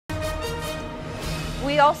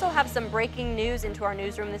We also have some breaking news into our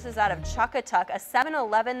newsroom. This is out of Chuckatuck. A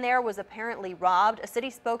 7-Eleven there was apparently robbed. A city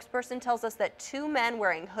spokesperson tells us that two men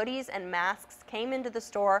wearing hoodies and masks came into the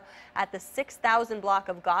store at the 6000 block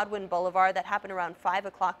of Godwin Boulevard. That happened around 5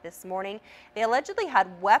 o'clock this morning. They allegedly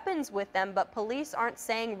had weapons with them, but police aren't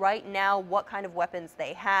saying right now what kind of weapons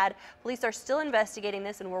they had. Police are still investigating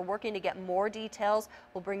this, and we're working to get more details.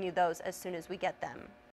 We'll bring you those as soon as we get them.